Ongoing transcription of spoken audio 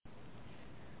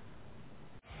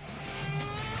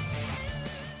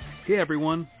Hey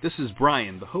everyone, this is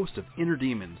Brian, the host of Inner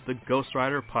Demons, the Ghost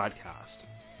Rider podcast.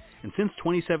 And since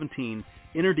 2017,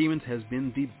 Inner Demons has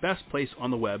been the best place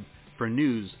on the web for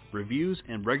news, reviews,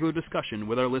 and regular discussion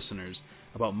with our listeners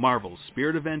about Marvel's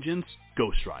Spirit of Vengeance,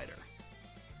 Ghost Rider.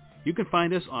 You can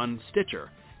find us on Stitcher,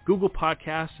 Google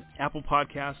Podcasts, Apple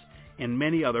Podcasts, and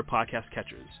many other podcast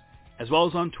catchers, as well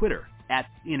as on Twitter at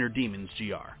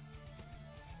InnerDemonsGR.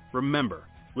 Remember,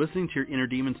 listening to your inner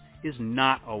demons is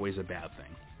not always a bad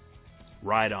thing.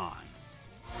 Ride on.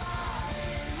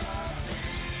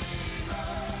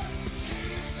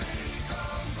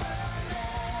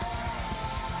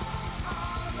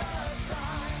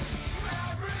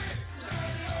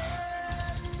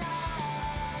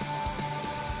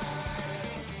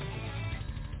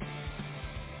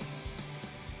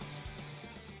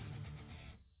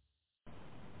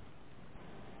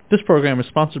 This program is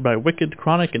sponsored by Wicked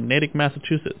Chronic in Natick,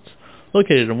 Massachusetts.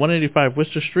 Located on 185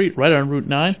 Worcester Street, right on Route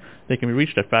 9, they can be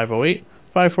reached at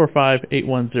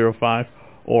 508-545-8105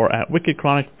 or at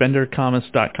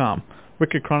wickedchronicvendorcommons.com.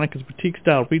 Wicked Chronic is a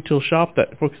boutique-style retail shop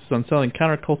that focuses on selling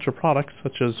counterculture products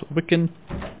such as Wiccan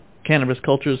cannabis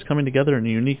cultures coming together in a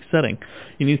unique setting.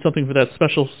 You need something for that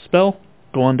special spell?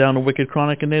 Go on down to Wicked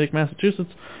Chronic in Natick,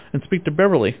 Massachusetts and speak to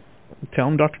Beverly. Tell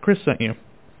him Dr. Chris sent you.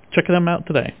 Check them out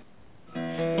today.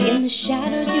 In the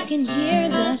shadows you can hear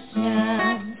the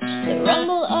sound, the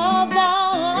rumble of the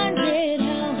 100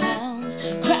 hellhounds,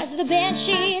 cries of the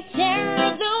banshee,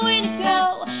 terror of the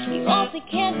window. You also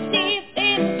can't see if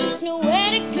there's just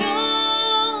nowhere to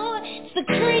go. It's the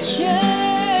creature.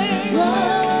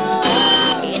 Whoa.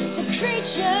 It's the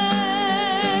creature.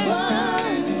 Whoa.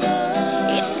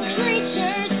 It's the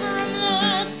creatures from the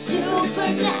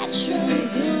supernatural.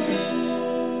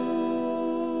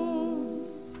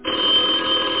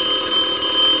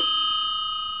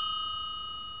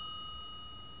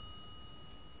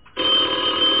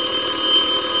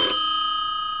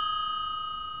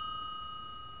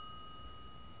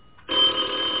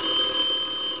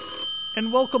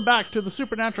 And welcome back to the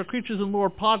Supernatural Creatures and Lore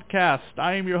podcast.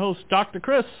 I am your host, Dr.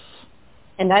 Chris.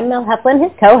 And I'm Mel Heflin,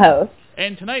 his co-host.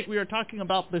 And tonight we are talking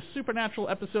about the supernatural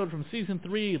episode from Season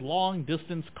 3, Long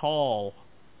Distance Call.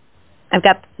 I've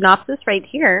got the synopsis right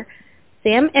here.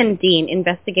 Sam and Dean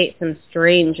investigate some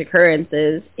strange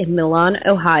occurrences in Milan,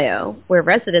 Ohio, where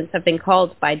residents have been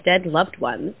called by dead loved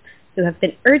ones who have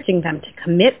been urging them to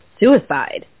commit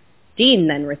suicide. Dean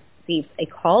then receives a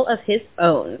call of his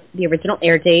own. The original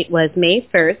air date was May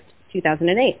 1st,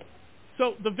 2008.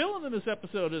 So the villain in this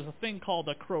episode is a thing called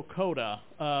a Crocodile,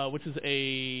 which is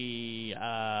a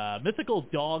mythical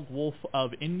dog wolf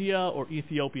of India or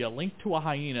Ethiopia linked to a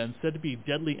hyena and said to be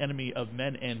deadly enemy of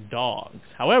men and dogs.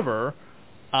 However,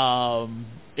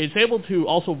 it's able to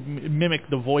also mimic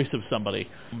the voice of somebody.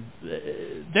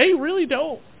 They really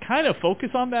don't kind of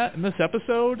focus on that in this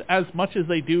episode as much as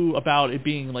they do about it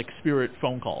being like spirit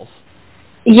phone calls.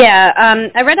 Yeah,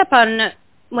 I read up on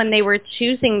when they were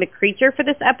choosing the creature for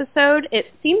this episode. It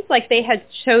seems like they had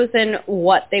chosen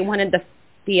what they wanted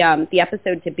the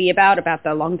episode to be about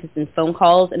the long distance phone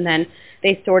calls, and then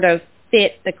they sort of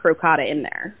fit the crocata in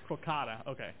there. Crocata,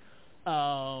 okay.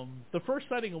 The first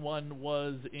sighting of one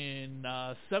was in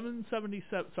 77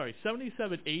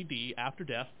 AD after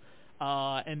death,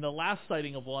 and the last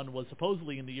sighting of one was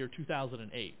supposedly in the year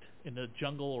 2008 in the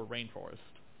jungle or rainforest.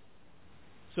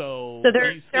 So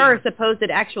there are supposed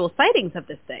actual sightings of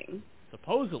this thing.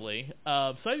 Supposedly,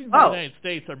 sightings in the United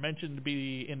States are mentioned to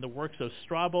be in the works of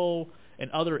Strabo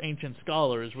and other ancient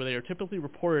scholars, where they are typically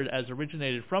reported as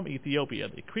originated from Ethiopia.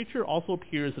 The creature also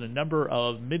appears in a number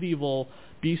of medieval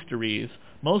bestiaries.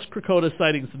 Most crocodile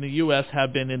sightings in the U.S.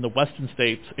 have been in the western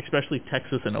states, especially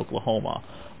Texas and Oklahoma.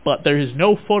 But there is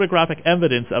no photographic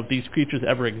evidence of these creatures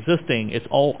ever existing. It's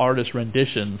all artist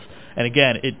renditions. And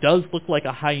again, it does look like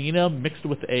a hyena mixed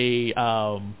with a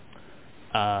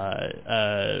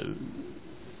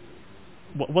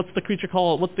what's the creature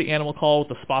called? What's the animal called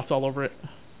with the spots all over it?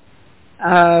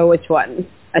 Which one?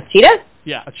 A cheetah?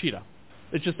 Yeah, a cheetah.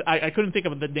 It's just I couldn't think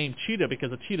of the name cheetah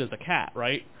because a cheetah is a cat,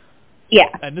 right? Yeah.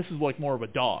 And this is like more of a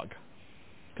dog.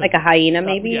 Like a hyena,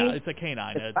 maybe? Yeah, it's a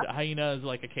canine. A hyena is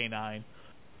like a canine.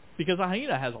 Because a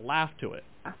hyena has a laugh to it.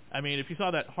 I mean, if you saw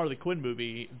that Harley Quinn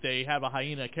movie, they have a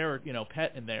hyena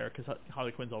pet in there, because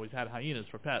Harley Quinn's always had hyenas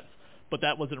for pets. But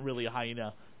that wasn't really a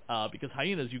hyena, because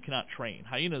hyenas you cannot train.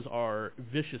 Hyenas are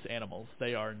vicious animals.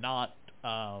 They are not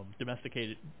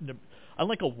domesticated.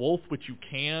 Unlike a wolf, which you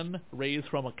can raise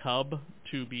from a cub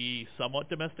to be somewhat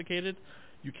domesticated,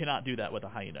 you cannot do that with a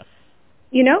hyena.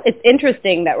 You know, it's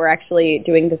interesting that we're actually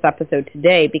doing this episode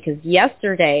today, because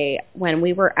yesterday when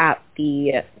we were at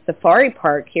the safari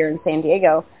park here in San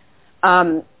Diego,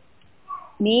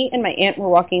 me and my aunt were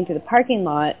walking through the parking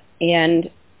lot, and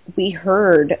we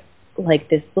heard, like,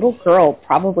 this little girl,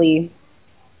 probably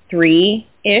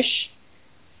 3-ish,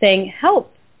 saying,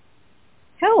 "Help,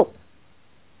 help,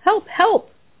 help, help."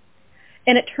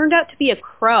 And it turned out to be a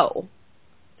crow.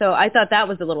 So I thought that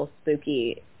was a little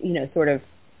spooky, sort of,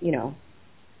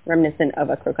 reminiscent of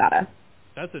a crocata.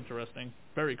 That's interesting.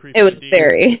 Very creepy. It was indeed.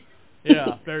 very.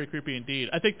 Yeah, very creepy indeed.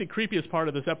 I think the creepiest part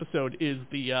of this episode is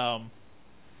the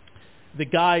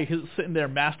guy who's sitting there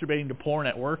masturbating to porn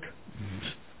at work.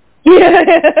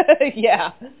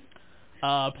 Yeah.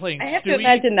 Playing I have Stewie. to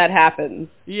imagine that happens.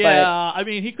 Yeah, I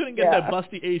mean, he couldn't get Yeah. that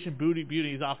busty Asian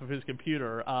beauties off of his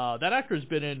computer. That actor's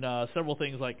been in several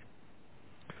things like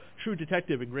True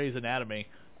Detective and Grey's Anatomy,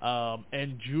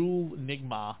 and Jewel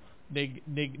Nigam.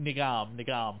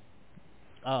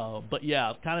 But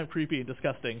yeah, kind of creepy and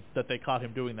disgusting that they caught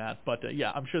him doing that. But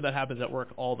yeah, I'm sure that happens at work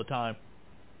all the time.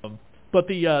 But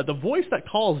the voice that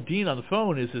calls Dean on the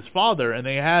phone is his father, and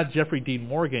they had Jeffrey Dean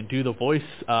Morgan do the voice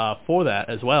for that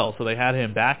as well. So they had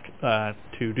him back to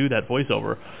do that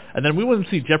voiceover. And then we wouldn't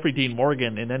see Jeffrey Dean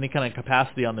Morgan in any kind of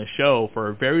capacity on this show for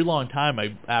a very long time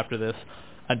after this,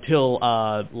 until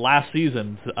last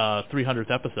season's 300th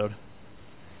episode.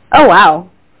 Oh, wow.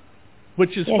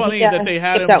 Which is funny that they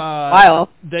had him. Wow.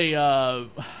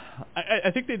 I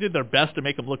think they did their best to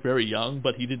make him look very young,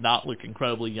 but he did not look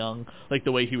incredibly young like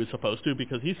the way he was supposed to,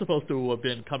 because he's supposed to have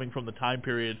been coming from the time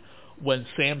period when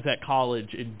Sam's at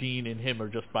college and Dean and him are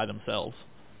just by themselves.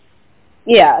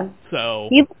 Yeah. So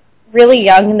he's really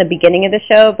young in the beginning of the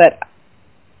show, but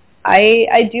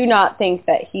I do not think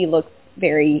that he looks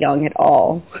very young at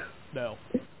all. No.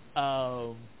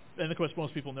 And of course,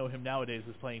 most people know him nowadays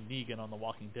as playing Negan on The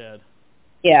Walking Dead.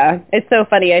 Yeah, it's so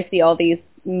funny. I see all these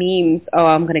memes. Oh,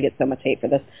 I'm going to get so much hate for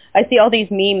this. I see all these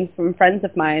memes from friends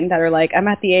of mine that are like, "I'm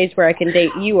at the age where I can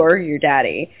date you or your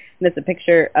daddy." And it's a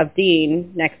picture of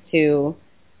Dean next to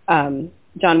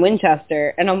John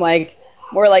Winchester. And I'm like,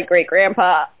 more like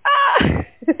great-grandpa. Ah!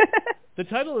 The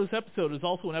title of this episode is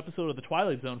also an episode of The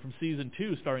Twilight Zone from season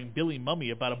 2, starring Billy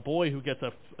Mummy, about a boy who gets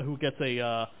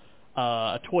a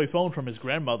toy phone from his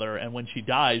grandmother, and when she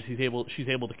dies, she's able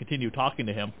to continue talking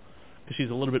to him because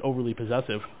she's a little bit overly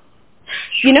possessive.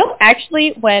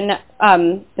 Actually, when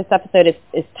this episode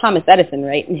is Thomas Edison,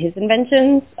 right, and his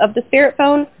inventions of the spirit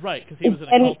phone. Right, because he was an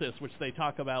occultist, which they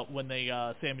talk about when they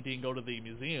Sam and Dean go to the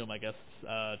museum, I guess,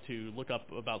 to look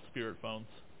up about spirit phones.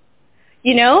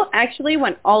 Actually,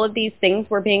 when all of these things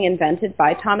were being invented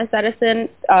by Thomas Edison,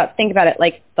 think about it,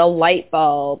 like the light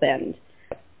bulb and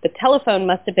the telephone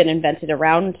must have been invented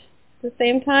around the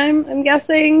same time, I'm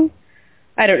guessing.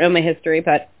 I don't know my history,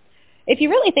 but if you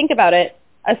really think about it,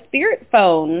 a spirit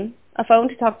phone, a phone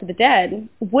to talk to the dead,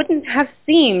 wouldn't have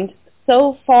seemed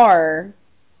so far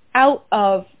out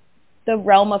of the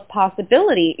realm of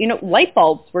possibility. Light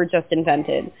bulbs were just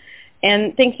invented.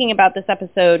 And thinking about this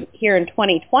episode here in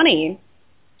 2020,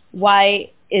 why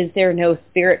is there no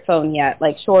spirit phone yet?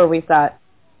 Like, sure, we've got,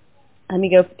 let me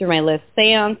go through my list,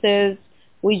 seances,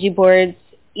 Ouija boards,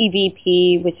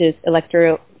 EVP, which is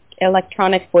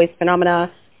electronic voice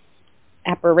phenomena,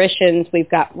 apparitions, we've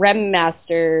got REM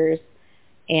masters,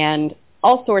 and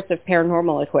all sorts of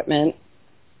paranormal equipment.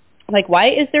 Like, why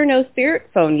is there no spirit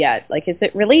phone yet? Like, is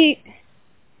it really,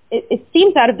 it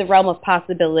seems out of the realm of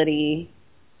possibility,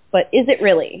 but is it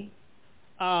really?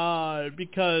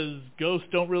 Because ghosts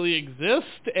don't really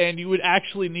exist, and you would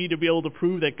actually need to be able to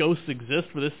prove that ghosts exist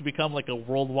for this to become like a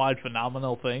worldwide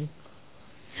phenomenal thing.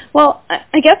 Well,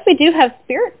 I guess we do have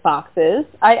spirit boxes.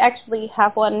 I actually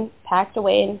have one packed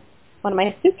away in one of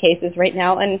my suitcases right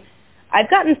now, and I've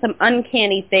gotten some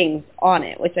uncanny things on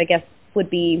it, which I guess would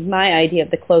be my idea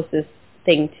of the closest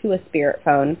thing to a spirit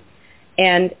phone.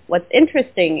 And what's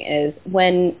interesting is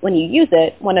when you use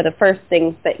it, one of the first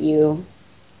things that you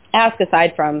ask,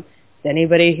 aside from, is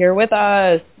anybody here with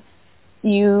us?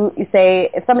 You say,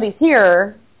 if somebody's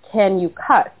here, can you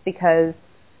cuss? Because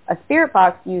a spirit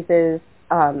box uses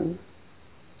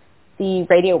the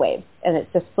radio waves, and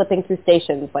it's just flipping through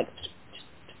stations like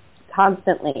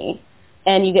constantly,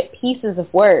 and you get pieces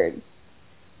of words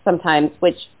sometimes,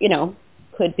 which,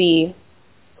 could be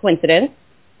coincidence,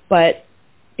 but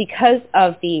because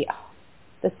of the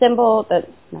symbol,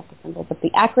 not the symbol, but the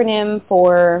acronym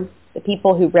for the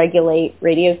people who regulate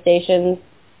radio stations,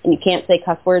 and you can't say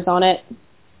cuss words on it,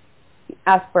 you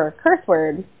ask for a curse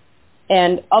word,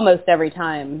 and almost every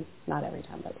time, not every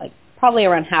time, but like probably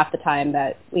around half the time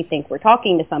that we think we're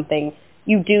talking to something,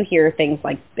 you do hear things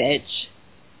like bitch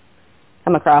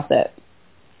come across it.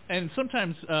 And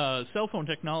sometimes cell phone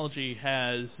technology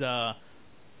has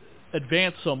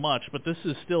advanced so much, but this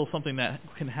is still something that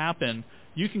can happen.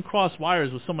 You can cross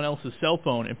wires with someone else's cell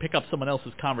phone and pick up someone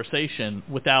else's conversation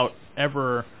without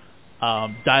ever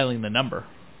dialing the number.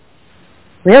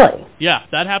 Really? Yeah,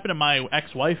 that happened to my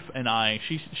ex-wife and I.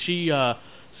 She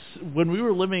when we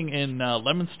were living in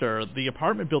Leominster, the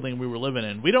apartment building we were living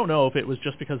in, we don't know if it was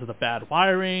just because of the bad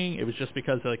wiring, it was just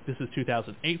because like this is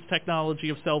 2008 technology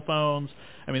of cell phones.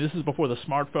 I mean, this is before the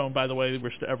smartphone, by the way.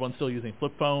 Everyone's still using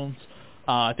flip phones.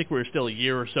 I think we were still a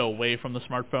year or so away from the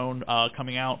smartphone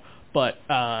coming out, but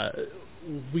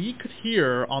we could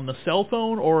hear on the cell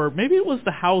phone, or maybe it was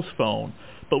the house phone,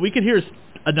 but we could hear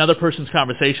another person's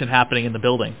conversation happening in the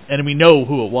building, and we know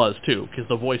who it was too, because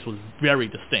the voice was very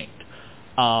distinct.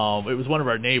 It was one of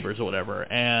our neighbors or whatever,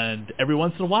 and every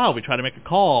once in a while we try to make a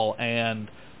call, and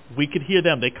we could hear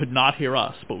them. They could not hear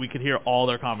us, but we could hear all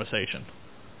their conversation.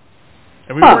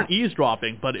 And we weren't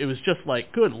eavesdropping, but it was just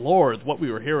like, good Lord, what we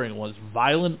were hearing was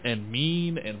violent and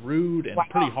mean and rude and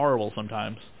pretty horrible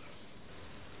sometimes.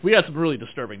 We had some really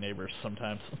disturbing neighbors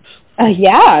sometimes.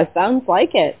 Yeah, sounds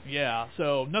like it. Yeah,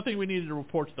 so nothing we needed to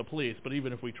report to the police, but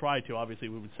even if we tried to, obviously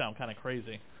we would sound kind of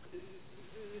crazy.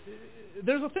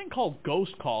 There's a thing called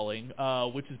ghost calling,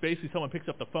 which is basically someone picks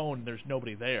up the phone and there's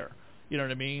nobody there. You know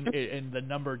what I mean? And the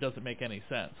number doesn't make any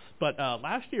sense. But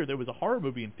last year there was a horror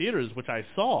movie in theaters, which I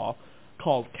saw,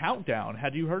 called Countdown.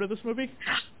 Had you heard of this movie?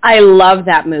 I love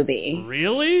that movie.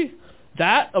 Really?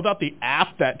 That about the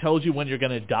app that tells you when you're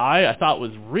going to die, I thought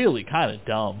was really kind of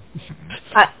dumb.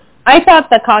 I thought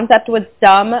the concept was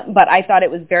dumb, but I thought it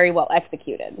was very well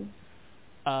executed.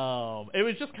 It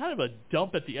was just kind of a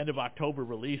dump at the end of October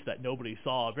release that nobody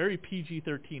saw. A very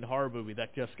PG-13 horror movie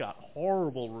that just got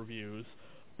horrible reviews.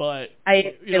 But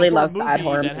I really love bad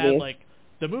horror movies.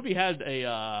 The movie had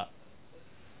a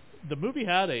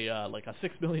like a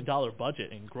 $6 million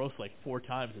budget and grossed like 4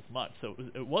 times as much, so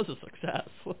it was a success.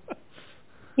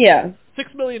 Yeah.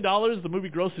 $6 million. The movie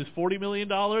grosses $40 million.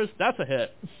 That's a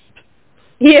hit.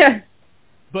 Yeah.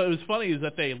 But it was funny is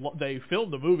that they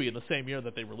filmed the movie in the same year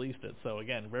that they released it. So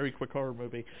again, very quick horror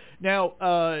movie.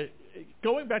 Now,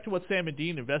 going back to what Sam and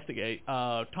Dean investigate,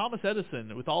 Thomas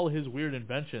Edison, with all his weird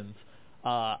inventions,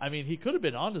 I mean, he could have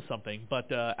been onto something. But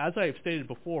as I have stated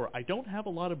before, I don't have a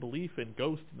lot of belief in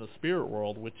ghosts in the spirit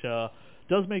world, which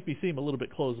does make me seem a little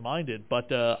bit closed-minded.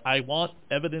 But I want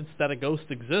evidence that a ghost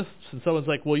exists. And someone's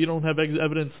like, well, you don't have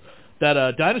evidence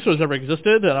that dinosaurs ever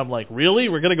existed. And I'm like, really?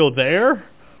 We're going to go there?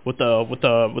 With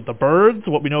the birds,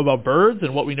 what we know about birds,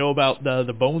 and what we know about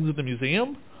the bones in the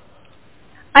museum?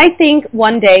 I think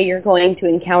one day you're going to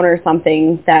encounter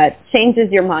something that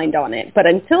changes your mind on it. But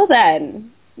until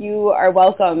then, you are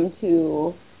welcome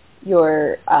to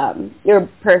your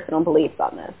personal beliefs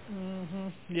on this. Mm-hmm.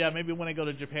 Yeah, maybe when I go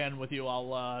to Japan with you, we'll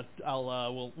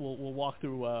walk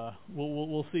through.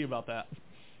 We'll see about that.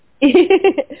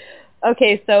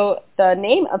 Okay, so the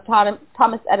name of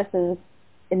Thomas Edison's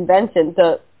invention,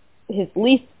 his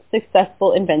least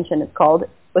successful invention,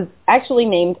 was actually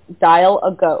named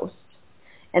Dial-A-Ghost.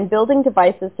 And building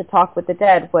devices to talk with the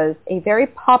dead was a very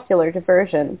popular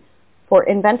diversion for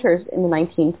inventors in the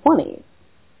 1920s.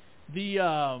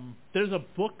 There's a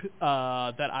book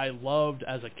that I loved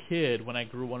as a kid when I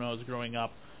was growing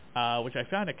up, which I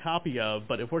found a copy of,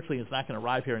 but unfortunately it's not going to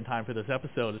arrive here in time for this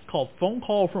episode. It's called Phone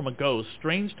Call from a Ghost,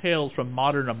 Strange Tales from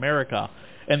Modern America.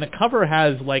 And the cover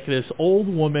has like this old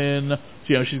woman,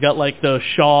 she's got like the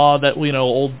shawl that,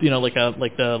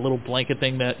 like the little blanket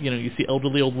thing that, you see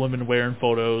elderly old women wear in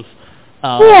photos.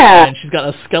 Yeah. And she's got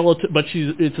a skeleton, but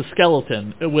it's a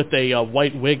skeleton with a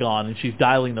white wig on, and she's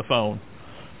dialing the phone.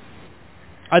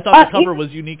 I thought the cover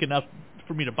was unique enough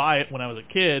for me to buy it when I was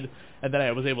a kid, and then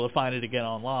I was able to find it again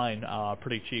online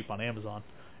pretty cheap on Amazon.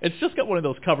 It's just got one of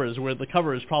those covers where the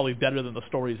cover is probably better than the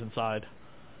stories inside.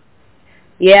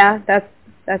 Yeah, that's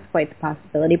quite the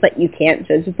possibility, but you can't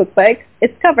judge a book by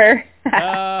its cover.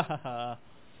 I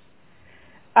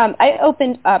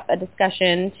opened up a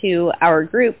discussion to our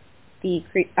group, the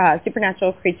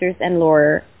Supernatural Creatures and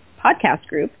Lore podcast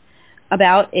group,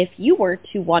 about if you were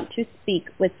to want to speak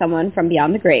with someone from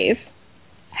beyond the grave,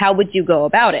 how would you go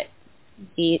about it?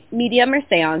 Medium or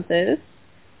seances,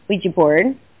 Ouija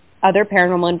board, other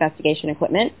paranormal investigation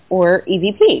equipment, or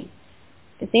EVP.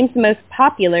 It seems the most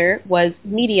popular was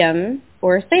medium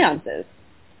or seances.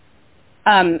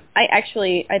 I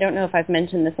don't know if I've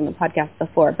mentioned this on the podcast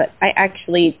before, but I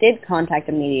actually did contact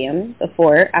a medium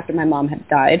before, after my mom had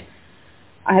died.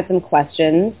 I had some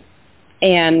questions,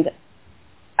 and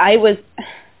I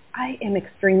am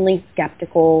extremely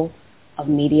skeptical of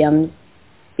mediums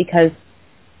because,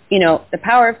 the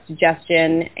power of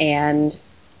suggestion and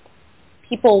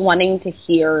people wanting to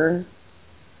hear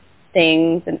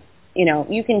things, and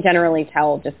you can generally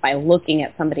tell just by looking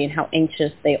at somebody and how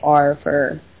anxious they are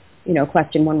for,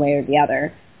 question one way or the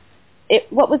other.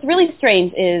 What was really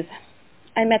strange is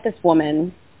I met this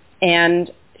woman,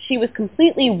 and she was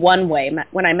completely one way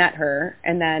when I met her,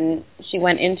 and then she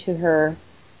went into her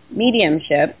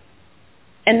mediumship,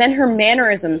 and then her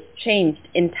mannerisms changed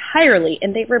entirely,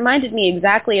 and they reminded me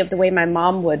exactly of the way my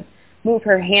mom would move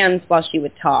her hands while she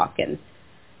would talk, and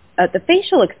the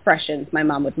facial expressions my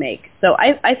mom would make. So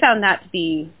I found that to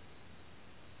be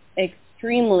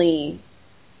extremely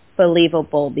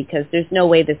believable, because there's no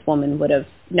way this woman would have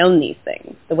known these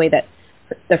things, the way that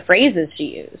the phrases she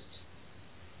used.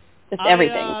 Just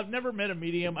everything. I've never met a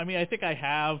medium. I mean, I think I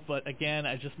have, but again,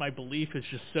 my belief is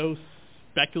just so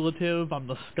speculative. I'm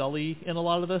the Scully in a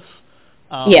lot of this.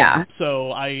 Yeah.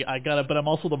 So but I'm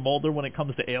also the Mulder when it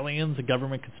comes to aliens and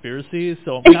government conspiracies.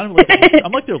 So I'm kind of like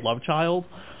I'm like their love child,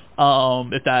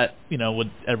 if that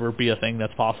would ever be a thing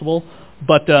that's possible.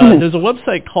 But there's a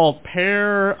website called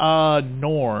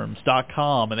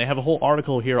paranorms.com, and they have a whole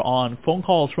article here on phone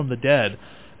calls from the dead.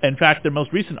 In fact, their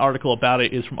most recent article about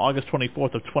it is from August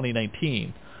 24th of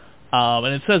 2019.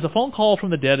 And it says, a phone call from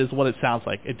the dead is what it sounds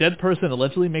like. A dead person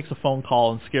allegedly makes a phone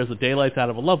call and scares the daylights out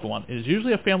of a loved one. It is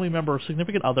usually a family member or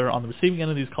significant other on the receiving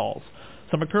end of these calls.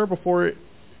 Some occur before it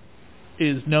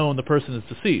is known the person is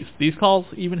deceased. These calls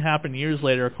even happen years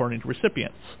later, according to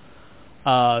recipients.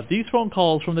 These phone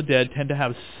calls from the dead tend to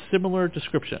have similar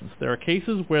descriptions. There are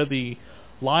cases where the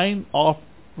line offers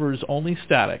only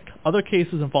static. Other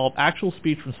cases involve actual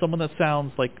speech from someone that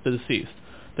sounds like the deceased.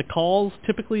 The calls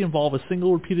typically involve a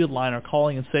single repeated line or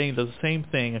calling and saying the same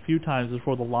thing a few times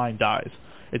before the line dies.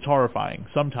 It's horrifying.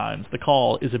 Sometimes the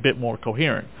call is a bit more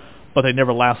coherent, but they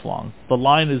never last long. The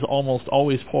line is almost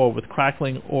always poor with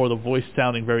crackling or the voice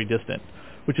sounding very distant,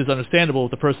 which is understandable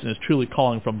if the person is truly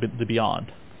calling from the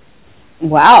beyond.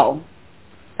 Wow.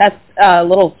 That's a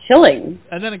little chilling.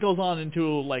 And then it goes on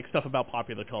into stuff about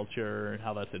popular culture and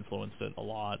how that's influenced it a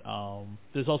lot.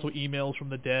 There's also emails from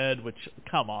the dead, which,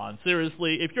 come on,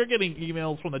 seriously, if you're getting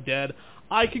emails from the dead,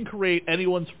 I can create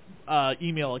anyone's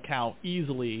email account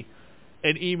easily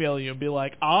and email you and be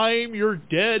like, I'm your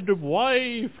dead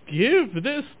wife, give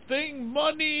this thing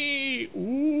money,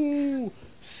 ooh,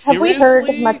 seriously? Have we heard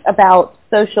much about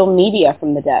social media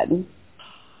from the dead?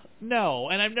 No,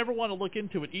 and I've never want to look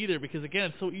into it either, because again,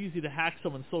 it's so easy to hack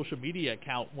someone's social media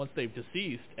account once they've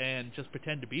deceased and just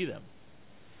pretend to be them.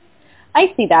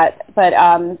 I see that, but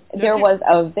there was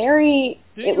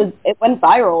it went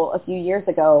viral a few years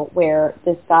ago where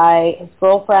this guy, his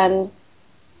girlfriend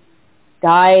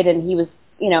died, and he was,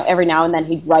 every now and then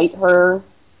he'd write her,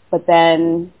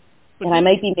 and I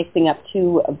might be mixing up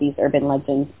two of these urban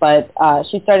legends, but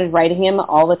she started writing him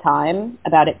all the time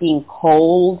about it being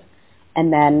cold.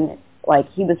 And then,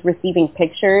 he was receiving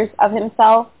pictures of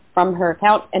himself from her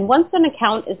account. And once an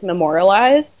account is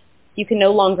memorialized, you can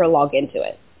no longer log into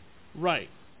it. Right.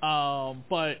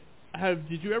 But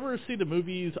did you ever see the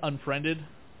movies Unfriended?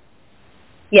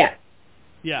 Yeah.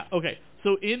 Yeah, okay.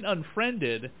 So in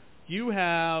Unfriended, you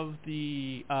have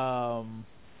a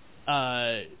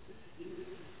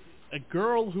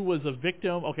girl who was a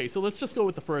victim. Okay, so let's just go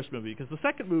with the first movie, because the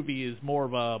second movie is more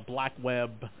of a black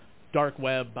web, dark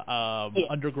web,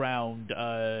 underground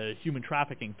human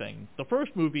trafficking thing. The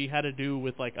first movie had to do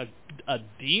with a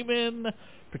demon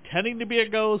pretending to be a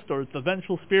ghost, or the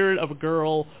vengeful spirit of a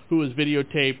girl who was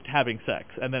videotaped having sex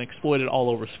and then exploited all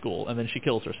over school, and then she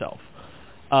kills herself.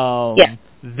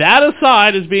 That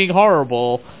aside as being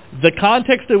horrible, the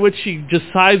context in which she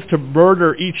decides to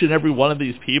murder each and every one of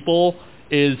these people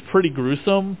is pretty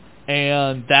gruesome,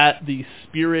 and that the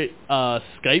spirit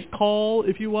Skype call,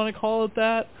 if you want to call it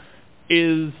that,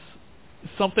 is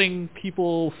something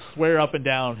people swear up and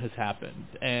down has happened.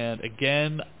 And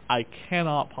again, I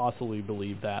cannot possibly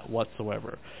believe that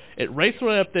whatsoever. It rates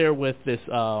right up there with this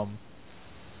event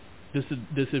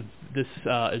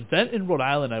in Rhode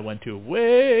Island I went to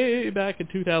way back in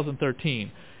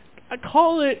 2013. I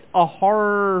call it a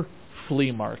horror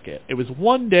flea market. It was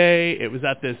one day. It was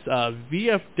at this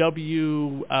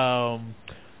VFW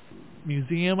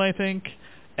museum, I think,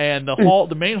 and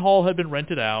the main hall had been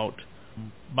rented out.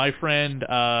 My friend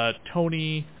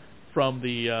Tony from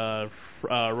the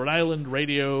Rhode Island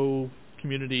radio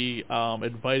community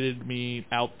invited me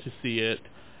out to see it,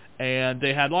 and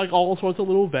they had all sorts of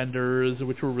little vendors,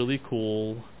 which were really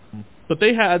cool. But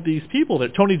they had these people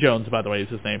that Tony Jones, by the way, is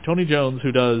his name. Tony Jones,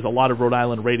 who does a lot of Rhode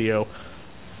Island radio.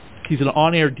 He's an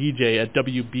on-air DJ at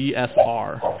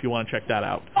WBSR, if you want to check that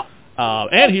out.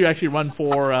 And he actually run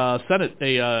for Senate,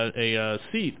 a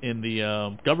seat in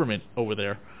the government over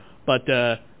there. But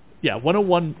Yeah,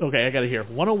 101. Okay, I got it here.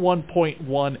 101.1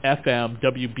 FM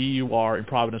WBUR in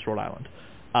Providence, Rhode Island.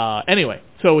 Anyway,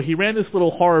 so he ran this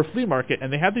little horror flea market,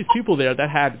 and they had these people there that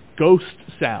had ghost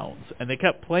sounds, and they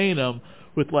kept playing them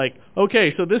with like,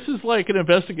 okay, so this is like an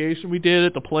investigation we did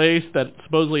at the place that's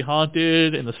supposedly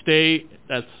haunted in the state.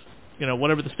 That's, you know,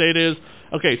 whatever the state is.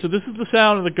 Okay, so this is the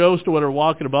sound of the ghost or whatever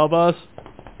walking above us.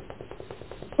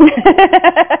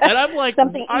 And I'm like,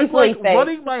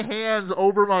 running my hands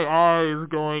over my eyes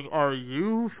going, are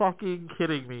you fucking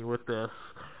kidding me with this?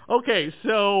 Okay,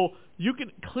 so you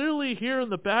can clearly hear in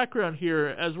the background here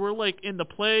as we're like in the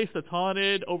place that's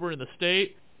haunted over in the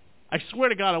state. I swear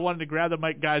to God, I wanted to grab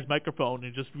the guy's microphone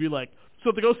and just be like,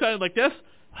 so the ghost sounded like this?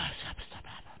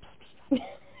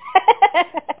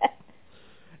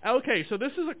 Okay, so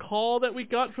this is a call that we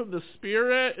got from the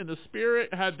spirit, and the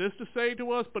spirit had this to say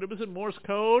to us, but it was in Morse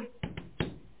code.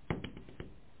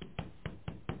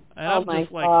 And I'm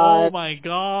just like, oh my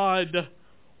God,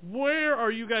 where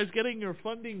are you guys getting your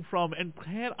funding from? And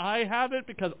can't I have it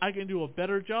because I can do a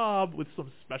better job with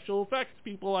some special effects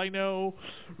people I know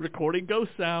recording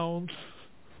ghost sounds.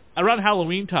 Around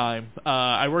Halloween time,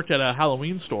 I worked at a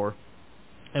Halloween store.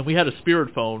 And we had a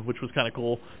spirit phone, which was kind of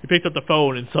cool. You picked up the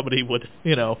phone, and somebody would,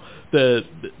 you know, the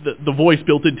voice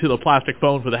built into the plastic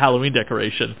phone for the Halloween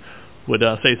decoration would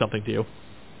say something to you.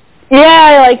 Yeah,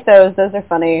 I like those. Those are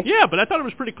funny. Yeah, but I thought it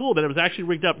was pretty cool that it was actually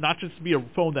rigged up not just to be a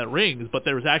phone that rings, but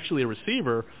there was actually a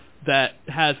receiver that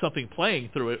has something playing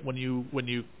through it when you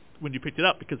picked it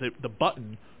up, because the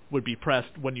button would be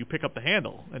pressed when you pick up the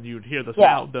handle, and you'd hear the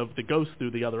sound of the ghost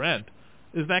through the other end.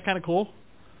 Isn't that kind of cool?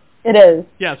 It is.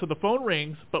 Yeah, so the phone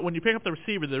rings, but when you pick up the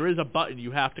receiver, there is a button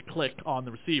you have to click on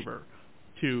the receiver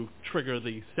to trigger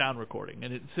the sound recording.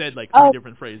 And it said like three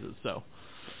different phrases, so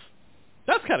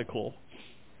that's kind of cool.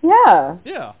 Yeah.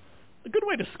 Yeah. A good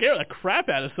way to scare the crap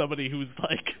out of somebody who's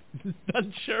like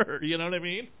unsure, you know what I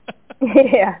mean?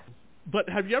 Yeah. But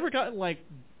have you ever gotten like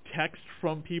text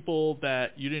from people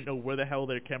that you didn't know where the hell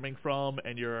they're coming from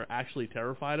and you're actually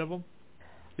terrified of them?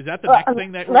 Is that the next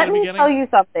thing that we're going to be getting? Let me tell you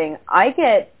something. I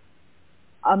get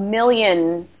a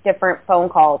million different phone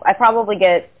calls. I probably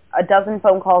get a dozen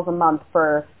phone calls a month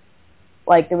for,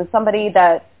 like, there was somebody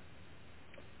that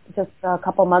just a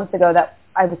couple months ago that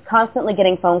I was constantly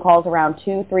getting phone calls around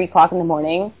 2, 3 o'clock in the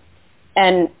morning.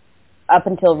 And up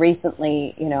until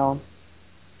recently, you know,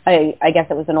 I guess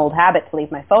it was an old habit to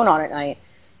leave my phone on at night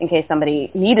in case somebody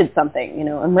needed something, you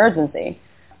know, emergency.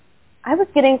 I was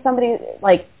getting somebody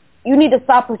like, you need to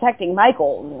stop protecting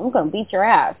Michael. I'm going to beat your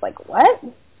ass. Like, what?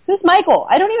 Who's Michael?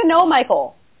 I don't even know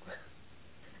Michael.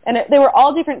 And they were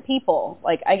all different people.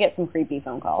 Like, I get some creepy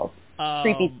phone calls.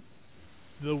 Creepy.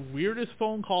 The weirdest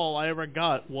phone call I ever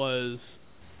got was,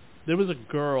 there was a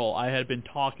girl I had been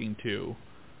talking to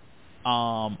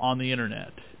on the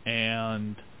internet,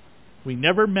 and we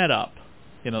never met up.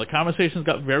 You know, the conversations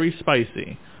got very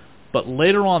spicy. But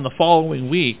later on the following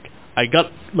week, I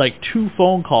got like 2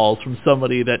 phone calls from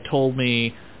somebody that told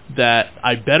me that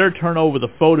I better turn over the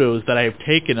photos that I have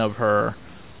taken of her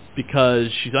because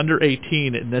she's under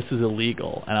 18 and this is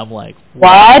illegal. And I'm like,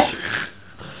 what?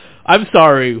 I'm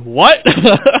sorry, what?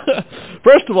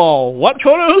 First of all, what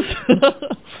photos?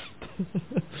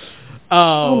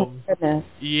 Oh my goodness.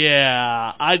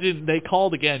 Yeah, I didn't. They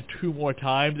called again 2 more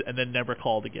times and then never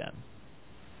called again.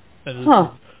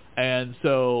 And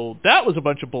so that was a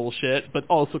bunch of bullshit, but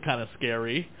also kind of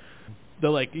scary. They're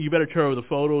like, you better turn over the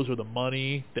photos or the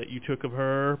money that you took of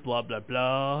her, blah, blah,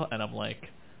 blah. And I'm like,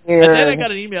 and then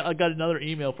I got another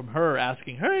email from her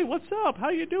asking, hey, what's up? How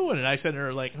you doing? And I sent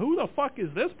her like, who the fuck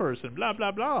is this person? Blah,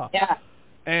 blah, blah. Yeah.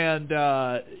 And,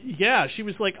 yeah, she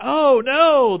was like, oh,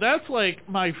 no, that's, like,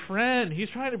 my friend. He's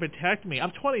trying to protect me.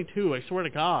 I'm 22, I swear to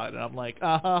God. And I'm like,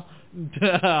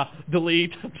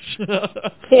 delete.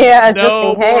 Yeah,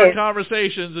 no more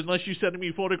conversations unless you send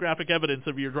me photographic evidence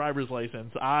of your driver's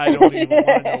license. I don't even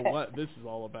want to know what this is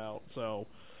all about. So,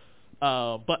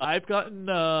 but I've gotten,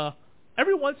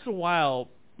 every once in a while,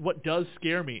 what does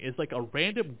scare me is like a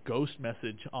random ghost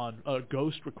message on a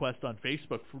ghost request on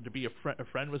Facebook to be a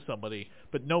friend with somebody,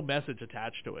 but no message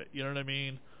attached to it. You know what I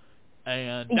mean?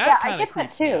 And that kind of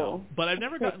creeps me out. But I've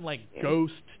never gotten like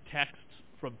ghost texts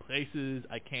from places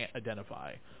I can't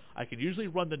identify. I can usually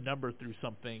run the number through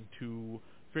something to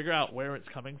figure out where it's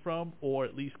coming from, or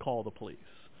at least call the police.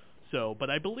 So,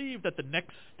 but I believe that the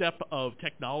next step of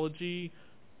technology,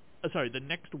 the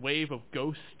next wave of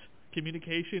ghost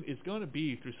communication is going to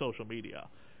be through social media.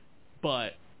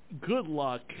 But good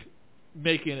luck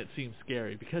making it seem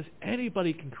scary, because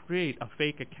anybody can create a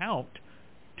fake account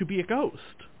to be a ghost.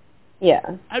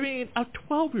 Yeah. I mean, a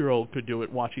 12-year-old could do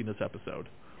it watching this episode.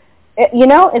 You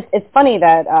know, it's funny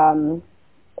that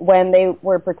when they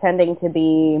were pretending to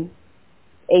be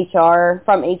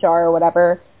from HR or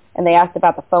whatever, and they asked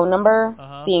about the phone number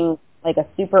being like a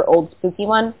super old spooky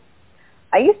one.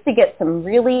 I used to get some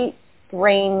really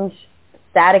strange,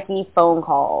 staticky phone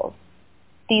calls.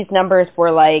 These numbers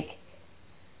were like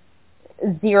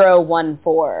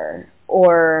 014,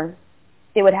 or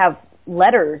they would have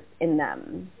letters in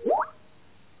them,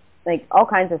 like all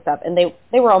kinds of stuff, and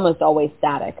they were almost always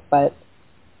static, but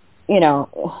you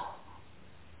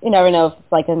never know if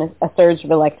it's like a surge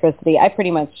of electricity. I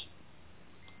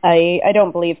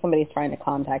don't believe somebody's trying to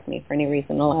contact me for any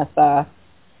reason unless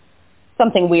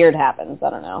something weird happens. I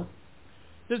don't know.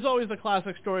 There's always the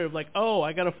classic story of like, oh,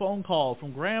 I got a phone call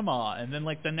from Grandma, and then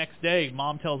like the next day,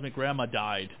 Mom tells me Grandma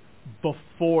died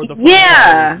before the phone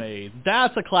call was made.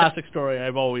 That's a classic story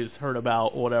I've always heard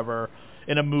about, whatever,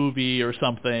 in a movie or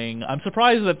something. I'm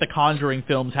surprised that the Conjuring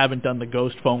films haven't done the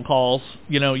ghost phone calls,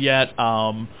 yet.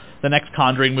 The next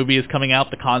Conjuring movie is coming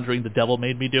out, The Conjuring, The Devil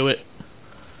Made Me Do It.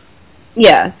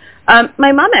 Yeah.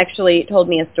 My mom actually told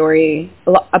me a story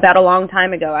about a long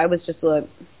time ago. I was just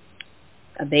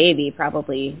a baby,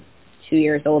 probably 2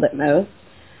 years old at most,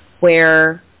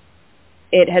 where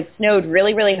it had snowed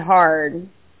really, really hard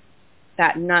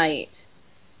that night,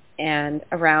 and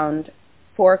around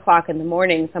 4 o'clock in the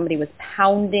morning, somebody was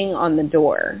pounding on the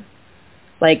door.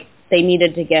 Like, they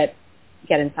needed to get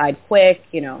inside quick,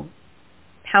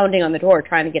 pounding on the door,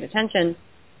 trying to get attention.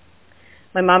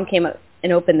 My mom came up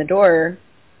and opened the door,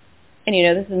 and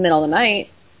this is the middle of the night.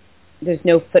 There's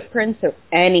no footprints or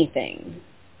anything.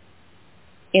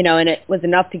 And it was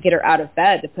enough to get her out of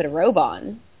bed to put a robe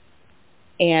on.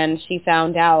 And she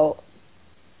found out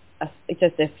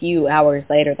just a few hours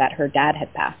later that her dad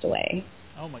had passed away.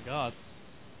 Oh my God.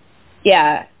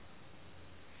 Yeah.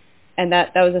 And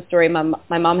that was a story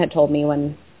my mom had told me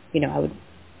when I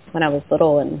was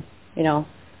little, and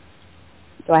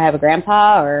do I have a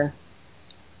grandpa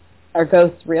or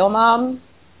ghosts real, Mom?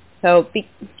 So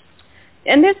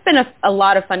and there's been a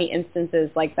lot of funny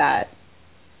instances like that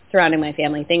surrounding my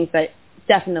family, things that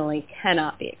definitely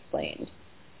cannot be explained.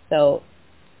 So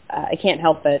I can't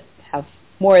help but have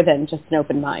more than just an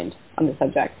open mind on the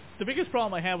subject. The biggest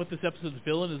problem I have with this episode's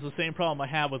villain is the same problem I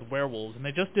have with werewolves. And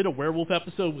they just did a werewolf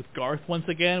episode with Garth once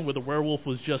again, where the werewolf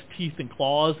was just teeth and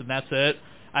claws, and that's it.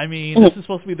 I mean, this is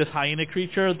supposed to be this hyena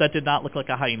creature that did not look like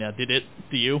a hyena, did it?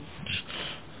 Do you?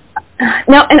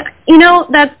 No, and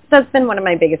that's been one of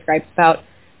my biggest gripes about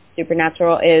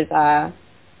Supernatural is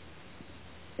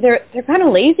they're kind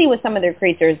of lazy with some of their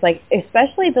creatures, like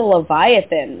especially the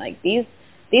Leviathan. Like these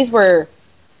were,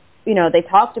 they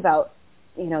talked about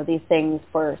these things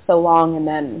for so long, and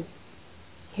then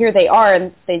here they are,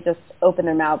 and they just open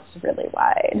their mouths really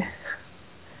wide.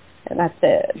 And that's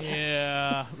it.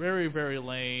 Yeah, very, very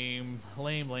lame.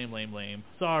 Lame.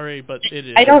 Sorry, but it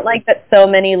is. I don't like that so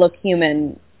many look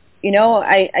human.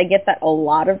 I get that a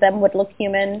lot of them would look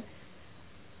human,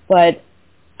 but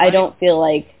I don't feel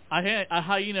like... A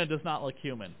hyena does not look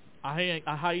human. A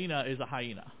hyena is a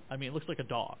hyena. I mean, it looks like a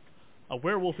dog. A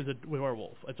werewolf is a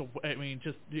werewolf.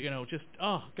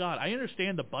 Oh, God, I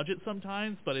understand the budget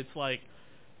sometimes, but it's like,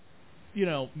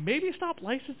 maybe stop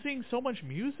licensing so much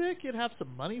music. You'd have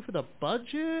some money for the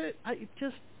budget.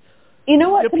 You know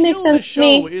what? The makes appeal of the sense show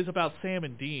to me is about Sam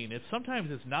and Dean. Sometimes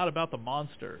it's not about the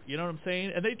monster. You know what I'm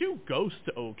saying? And they do ghost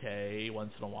okay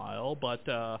once in a while, but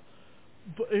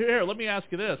here, let me ask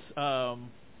you this, and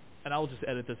I'll just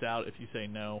edit this out if you say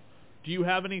no. Do you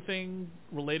have anything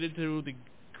related to the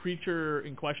creature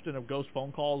in question of ghost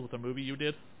phone calls with the movie you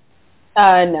did?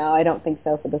 No, I don't think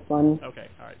so for this one. Okay,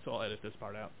 all right, so I'll edit this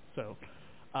part out. So,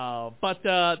 but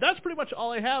that's pretty much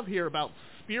all I have here about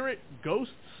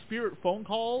ghost spirit phone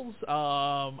calls.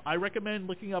 I recommend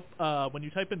looking up, when you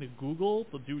type into Google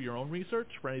to do your own research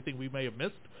for anything we may have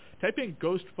missed, type in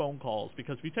ghost phone calls,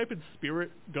 because if you type in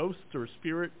spirit ghosts or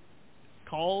spirit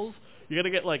calls, you're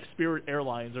going to get like Spirit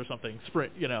Airlines or something,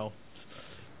 Sprint,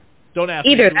 Don't ask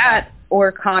Either me. that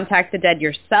or contact the dead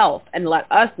yourself and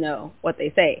let us know what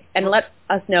they say. And let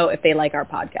us know if they like our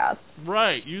podcast.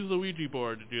 Right. Use the Ouija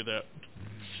board to do that.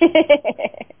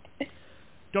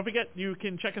 Don't forget, you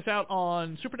can check us out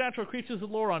on Supernatural Creatures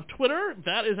and Lore on Twitter.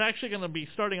 That is actually going to be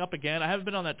starting up again. I haven't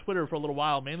been on that Twitter for a little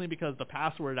while, mainly because the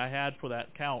password I had for that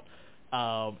account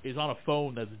is on a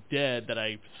phone that's dead that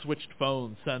I switched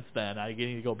phones since then. I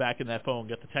need to go back in that phone and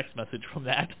get the text message from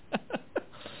that.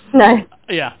 Nice.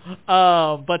 Yeah.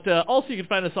 But also you can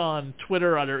find us on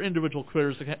Twitter on our individual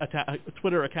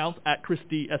Twitter accounts at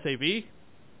ChrisDSAV.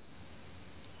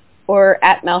 Or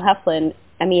at Mel Heflin,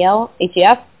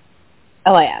 MELHEFLIN.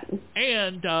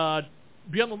 And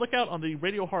Be on the lookout on the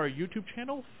Radio Horror YouTube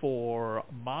channel for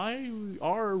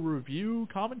our review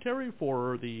commentary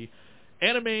for the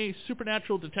anime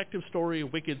supernatural detective story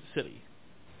Wicked City.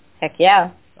 Heck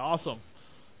yeah. Awesome.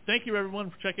 Thank you, everyone,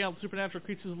 for checking out the Supernatural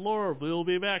Creatures lore. We'll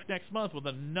be back next month with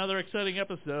another exciting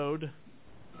episode.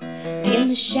 In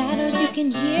the shadows you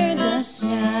can hear the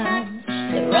sounds,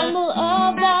 the rumble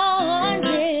of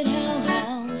 100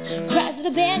 hellhounds, cries of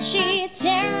the banshee,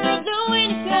 terror of the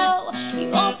windigo.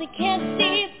 You also can't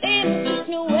see